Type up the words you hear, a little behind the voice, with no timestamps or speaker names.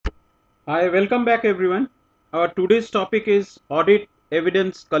Hi, welcome back everyone. Our today's topic is audit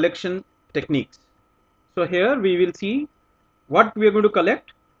evidence collection techniques. So here we will see what we are going to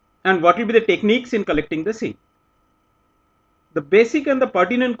collect and what will be the techniques in collecting the same. The basic and the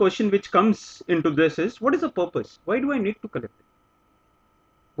pertinent question which comes into this is, what is the purpose? Why do I need to collect it?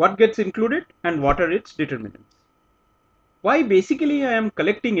 What gets included and what are its determinants? Why basically I am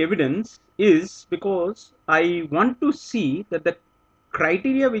collecting evidence is because I want to see that the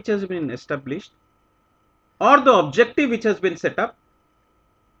criteria which has been established or the objective which has been set up,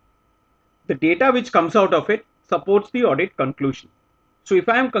 the data which comes out of it supports the audit conclusion. So if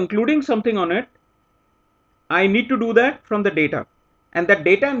I am concluding something on it, I need to do that from the data, and that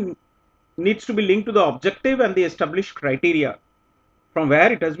data needs to be linked to the objective and the established criteria from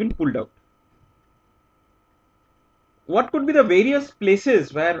where it has been pulled out. What could be the various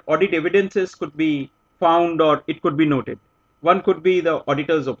places where audit evidences could be found or it could be noted? One could be the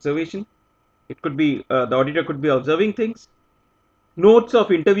auditor's observation. It could be the auditor could be observing things. Notes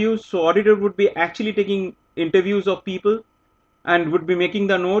of interviews. So auditor would be actually taking interviews of people and would be making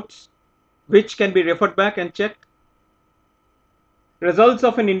the notes which can be referred back and checked. Results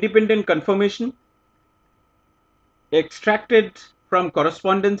of an independent confirmation extracted from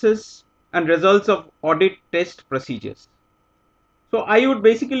correspondences and results of audit test procedures. So I would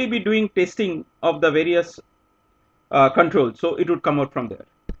basically be doing testing of the various controls. So it would come out from there.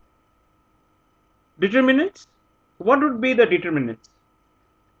 Determinants. What would be the determinants?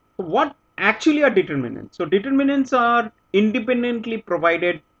 What actually are determinants? So determinants are independently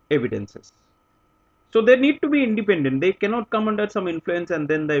provided evidences. So they need to be independent. They cannot come under some influence and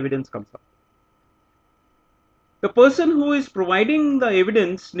then the evidence comes up. The person who is providing the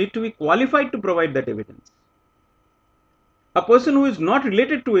evidence need to be qualified to provide that evidence. A person who is not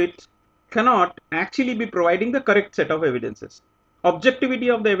related to it cannot actually be providing the correct set of evidences. Objectivity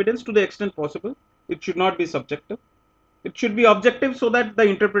of the evidence to the extent possible. It should not be subjective. It should be objective so that the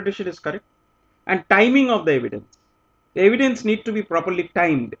interpretation is correct. And timing of the evidence. The evidence need to be properly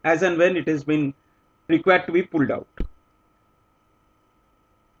timed as and when it has been required to be pulled out.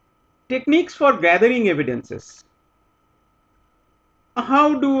 Techniques for gathering evidences.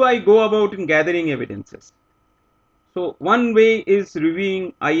 How do I go about in gathering evidences? So one way is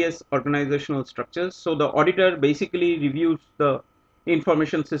reviewing IS organizational structures. So the auditor basically reviews the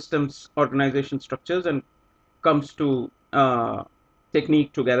information systems organization structures and comes to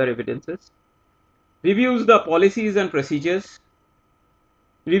technique to gather evidences. Reviews the policies and procedures.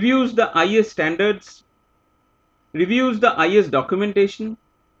 Reviews the IS standards. Reviews the IS documentation.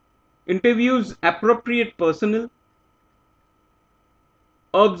 Interviews appropriate personnel.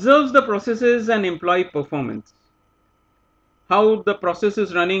 Observes the processes and employee performance. How the process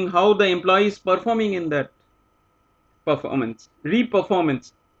is running, how the employee is performing in that performance,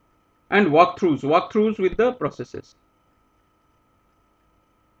 re-performance, and walkthroughs with the processes.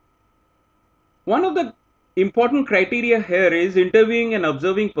 One of the important criteria here is interviewing and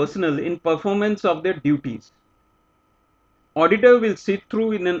observing personnel in performance of their duties. Auditor will sit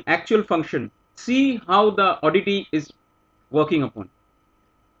through in an actual function, see how the auditee is working upon.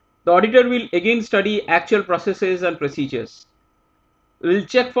 The auditor will again study actual processes and procedures. Will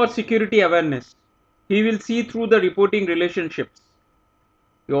check for security awareness. He will see through the reporting relationships.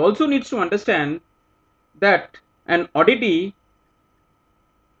 He also needs to understand that an auditee,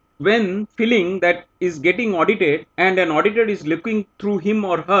 when feeling that is getting audited and an auditor is looking through him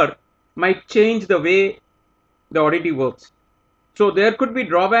or her, might change the way the auditee works. So there could be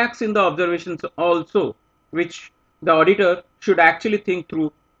drawbacks in the observations also, which the auditor should actually think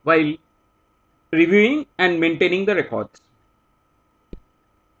through while reviewing and maintaining the records.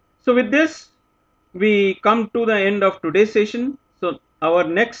 So with this, we come to the end of today's session. So our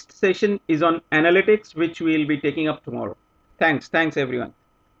next session is on analytics, which we will be taking up tomorrow. Thanks everyone.